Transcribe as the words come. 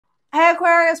Hey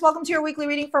Aquarius, welcome to your weekly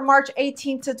reading for March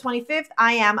 18th to 25th.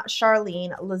 I am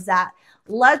Charlene, Lizette.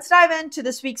 Let's dive into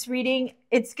this week's reading.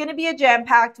 It's going to be a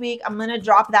jam-packed week. I'm going to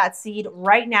drop that seed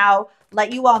right now,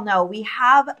 let you all know. We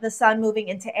have the sun moving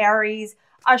into Aries,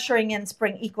 ushering in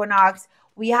spring equinox.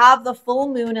 We have the full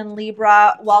moon in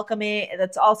Libra welcoming.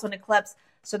 That's also an eclipse.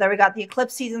 So there we got the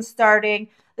eclipse season starting.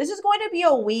 This is going to be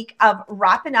a week of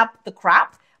wrapping up the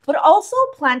crap, but also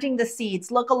planting the seeds.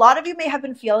 Look, a lot of you may have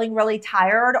been feeling really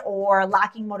tired or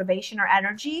lacking motivation or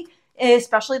energy,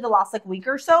 especially the last week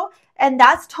or so. And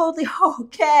that's totally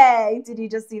okay. Did you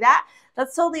just see that?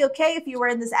 That's totally okay if you were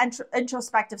in this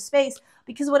introspective space,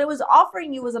 because what it was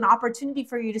offering you was an opportunity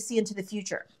for you to see into the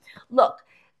future. Look,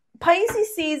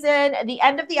 Pisces season, the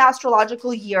end of the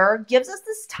astrological year, gives us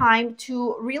this time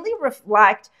to really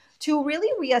reflect, to really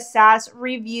reassess,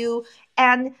 review,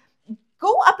 and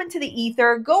go up into the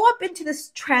ether, go up into this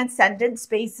transcendent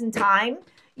space and time,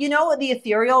 you know, the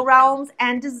ethereal realms,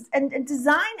 and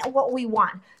design what we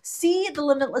want. See the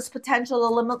limitless potential, the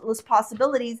limitless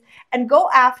possibilities, and go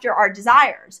after our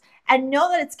desires. And know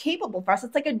that it's capable for us.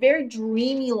 It's like a very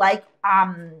dreamy-like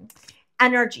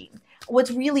energy.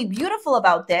 What's really beautiful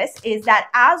about this is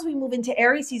that as we move into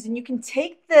Aries season, you can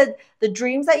take the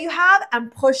dreams that you have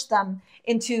and push them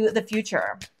into the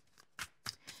future.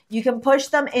 You can push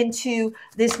them into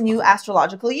this new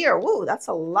astrological year. Woo, that's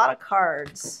a lot of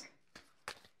cards.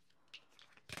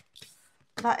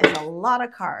 That is a lot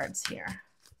of cards here.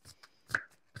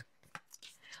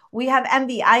 We have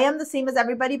envy. I am the same as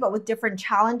everybody, but with different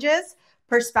challenges.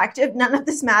 Perspective. None of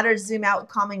this matters. Zoom out.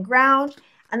 Common ground.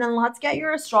 And then let's get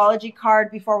your astrology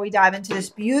card before we dive into this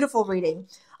beautiful reading.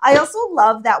 I also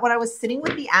love that when I was sitting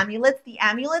with the amulet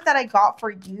that I got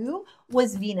for you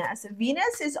was Venus.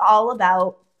 Venus is all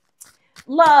about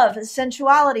love,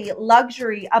 sensuality,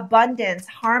 luxury, abundance,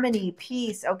 harmony,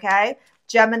 peace, okay?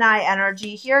 Gemini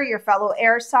energy here, your fellow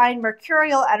air sign,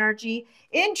 Mercurial energy.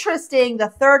 Interesting, the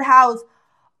third house.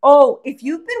 Oh, if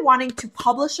you've been wanting to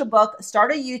publish a book,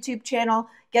 start a YouTube channel,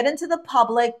 get into the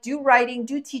public, do writing,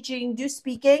 do teaching, do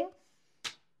speaking,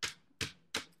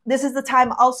 this is the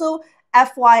time. Also,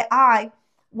 FYI,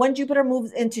 when Jupiter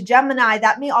moves into Gemini,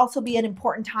 that may also be an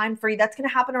important time for you. That's going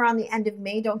to happen around the end of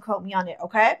May. Don't quote me on it,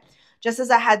 okay? Just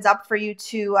as a heads up for you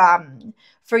to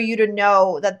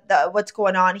know that what's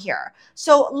going on here.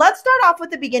 So let's start off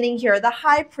with the beginning here. The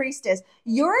High Priestess.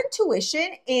 Your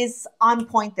intuition is on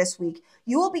point this week.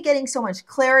 You will be getting so much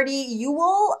clarity. You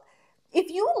will,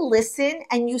 if you listen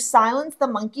and you silence the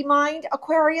monkey mind,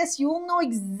 Aquarius, you will know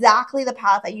exactly the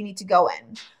path that you need to go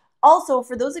in. Also,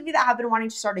 for those of you that have been wanting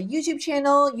to start a YouTube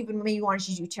channel, you've been maybe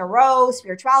wanting to do tarot,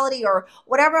 spirituality, or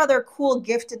whatever other cool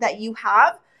gift that you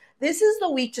have, this is the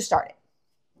week to start it.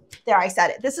 There, I said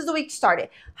it. This is the week to start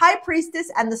it. High Priestess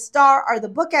and the Star are the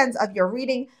bookends of your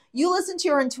reading. You listen to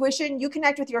your intuition. You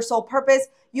connect with your soul purpose.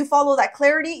 You follow that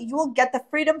clarity. You will get the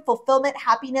freedom, fulfillment,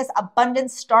 happiness,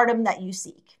 abundance, stardom that you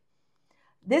seek.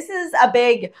 This is a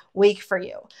big week for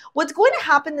you. What's going to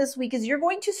happen this week is you're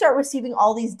going to start receiving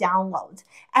all these downloads.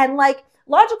 And like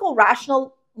logical,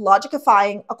 rational,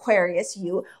 logicifying Aquarius,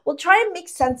 you will try and make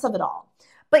sense of it all.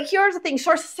 But here's the thing,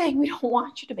 Source is saying we don't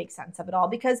want you to make sense of it all,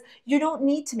 because you don't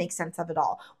need to make sense of it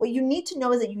all. What you need to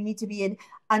know is that you need to be in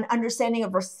an understanding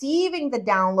of receiving the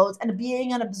downloads and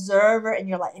being an observer in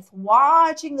your life,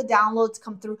 watching the downloads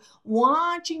come through,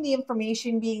 watching the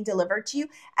information being delivered to you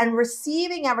and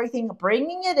receiving everything,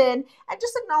 bringing it in and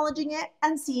just acknowledging it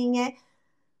and seeing it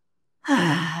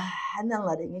and then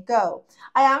letting it go.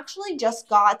 I actually just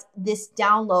got this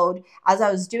download as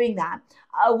I was doing that.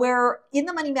 Where in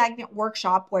the Money Magnet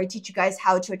workshop, where I teach you guys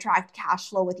how to attract cash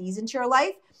flow with ease into your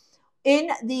life,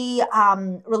 in the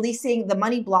releasing the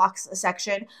money blocks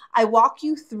section, I walk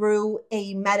you through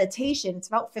a meditation. It's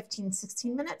about 15,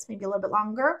 16 minutes, maybe a little bit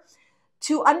longer,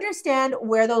 to understand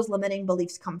where those limiting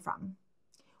beliefs come from,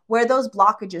 where those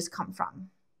blockages come from.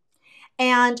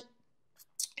 And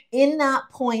in that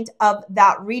point of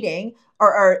that reading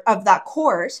or of that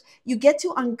course, you get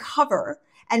to uncover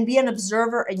and be an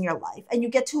observer in your life. And you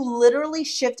get to literally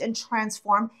shift and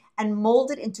transform and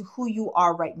mold it into who you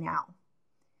are right now.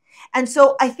 And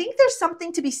so I think there's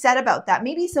something to be said about that.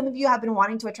 Maybe some of you have been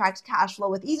wanting to attract cash flow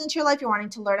with ease into your life. You're wanting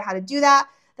to learn how to do that.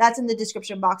 That's in the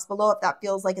description box below if that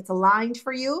feels like it's aligned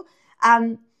for you.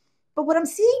 But what I'm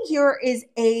seeing here is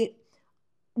a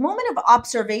moment of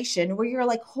observation where you're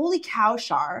like, holy cow,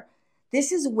 Char,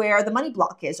 this is where the money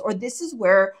block is, or this is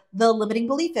where the limiting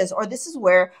belief is, or this is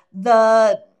where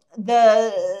the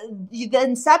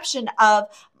inception of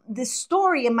this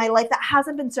story in my life that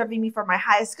hasn't been serving me for my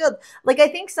highest good. Like, I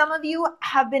think some of you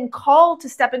have been called to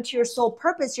step into your soul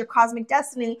purpose, your cosmic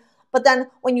destiny, But then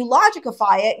when you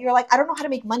logicify it, you're like, I don't know how to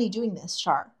make money doing this,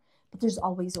 Char. But there's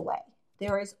always a way.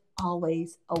 There is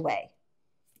always a way.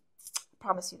 I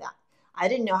promise you that. I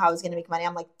didn't know how I was going to make money.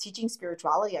 I'm like teaching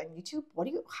spirituality on YouTube.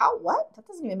 What? That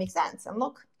doesn't even make sense. And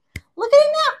look at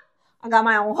it now. I got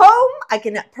my own home. I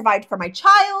can provide for my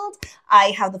child.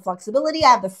 I have the flexibility. I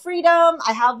have the freedom.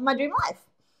 I have my dream life,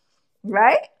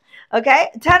 right? Okay.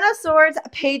 10 of Swords,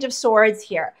 Page of Swords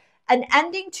here. An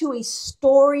ending to a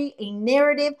story, a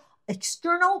narrative,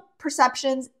 external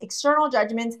perceptions, external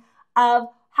judgments of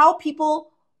how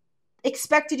people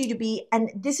expected you to be.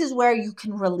 And this is where you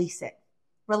can release it.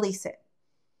 Release it.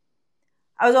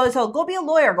 I was always told, go be a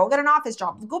lawyer, go get an office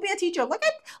job, go be a teacher. Look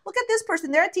at this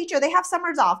person. They're a teacher. They have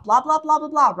summers off, blah, blah, blah, blah,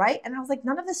 blah, right? And I was like,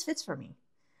 none of this fits for me.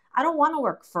 I don't want to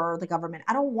work for the government.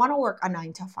 I don't want to work a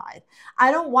 9 to 5.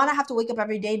 I don't want to have to wake up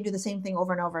every day and do the same thing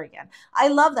over and over again. I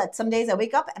love that some days I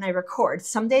wake up and I record.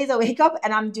 Some days I wake up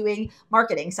and I'm doing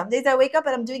marketing. Some days I wake up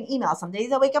and I'm doing email. Some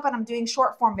days I wake up and I'm doing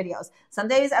short form videos. Some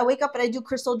days I wake up and I do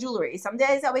crystal jewelry. Some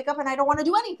days I wake up and I don't want to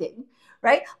do anything,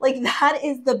 right? Like that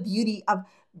is the beauty of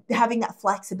having that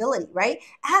flexibility, right?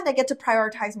 And I get to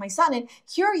prioritize my son. And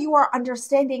here you are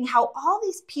understanding how all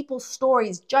these people's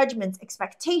stories, judgments,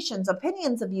 expectations,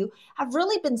 opinions of you have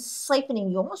really been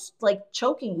siphoning you, almost like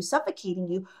choking you,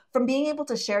 suffocating you from being able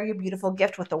to share your beautiful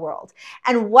gift with the world.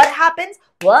 And what happens?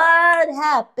 What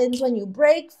happens when you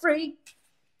break free?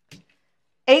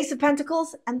 Ace of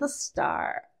Pentacles and the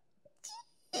Star.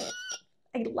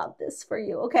 I love this for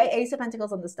you, okay? Ace of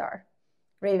Pentacles and the Star.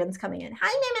 Raven's coming in. Hi,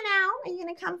 Mama now. Are you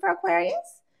going to come for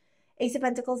Aquarius? Ace of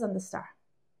Pentacles and the Star.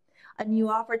 A new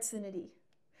opportunity.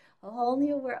 A whole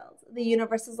new world. The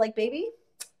universe is like, baby,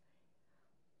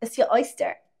 it's your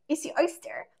oyster. It's your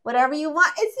oyster. Whatever you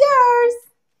want, it's yours.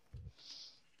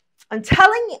 I am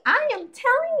telling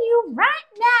you right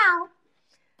now,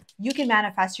 you can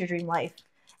manifest your dream life.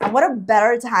 And what a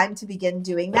better time to begin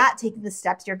doing that, taking the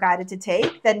steps you're guided to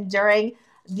take, than during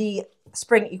the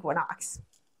spring equinox.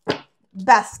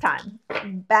 Best time.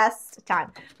 Best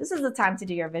time. This is the time to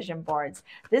do your vision boards.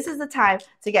 This is the time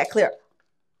to get clear.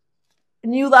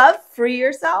 New love, free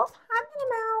yourself. I'm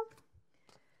gonna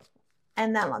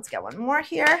And then let's get one more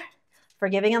here.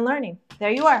 Forgiving and learning.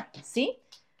 There you are. See?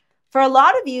 For a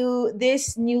lot of you,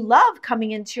 this new love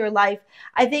coming into your life,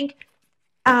 I think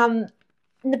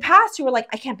in the past, you were like,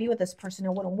 I can't be with this person.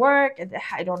 It wouldn't work.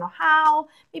 I don't know how.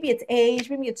 Maybe it's age.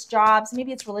 Maybe it's jobs.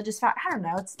 Maybe it's religious. I don't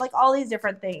know. It's like all these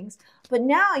different things. But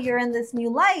now you're in this new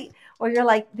light where you're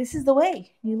like, this is the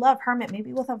way. New love, Hermit,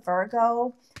 maybe with a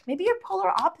Virgo. Maybe you're polar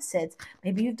opposites.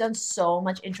 Maybe you've done so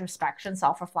much introspection,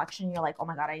 self-reflection. You're like, oh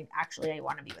my God, I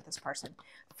want to be with this person.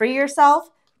 Free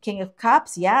yourself. King of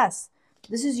Cups. Yes.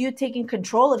 This is you taking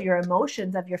control of your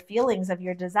emotions, of your feelings, of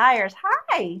your desires.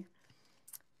 Hi.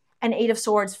 And Eight of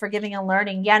Swords, forgiving and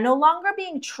learning. Yeah, no longer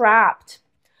being trapped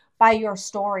by your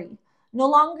story. No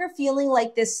longer feeling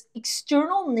like this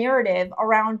external narrative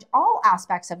around all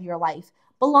aspects of your life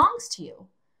belongs to you.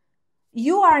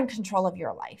 You are in control of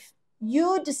your life.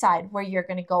 You decide where you're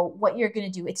going to go, what you're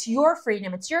going to do. It's your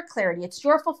freedom. It's your clarity. It's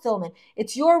your fulfillment.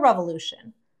 It's your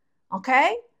revolution.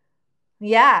 Okay?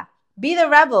 Yeah. Be the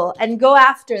rebel and go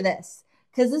after this.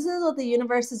 Because this is what the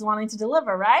universe is wanting to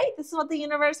deliver, right? This is what the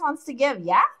universe wants to give.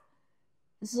 Yeah?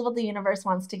 This is what the universe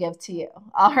wants to give to you.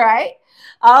 All right?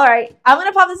 All right. I'm going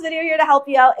to pop this video here to help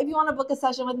you out. If you want to book a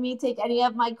session with me, take any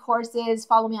of my courses,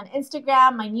 follow me on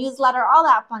Instagram, my newsletter, all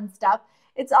that fun stuff.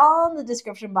 It's all in the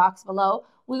description box below.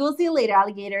 We will see you later,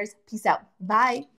 alligators. Peace out. Bye.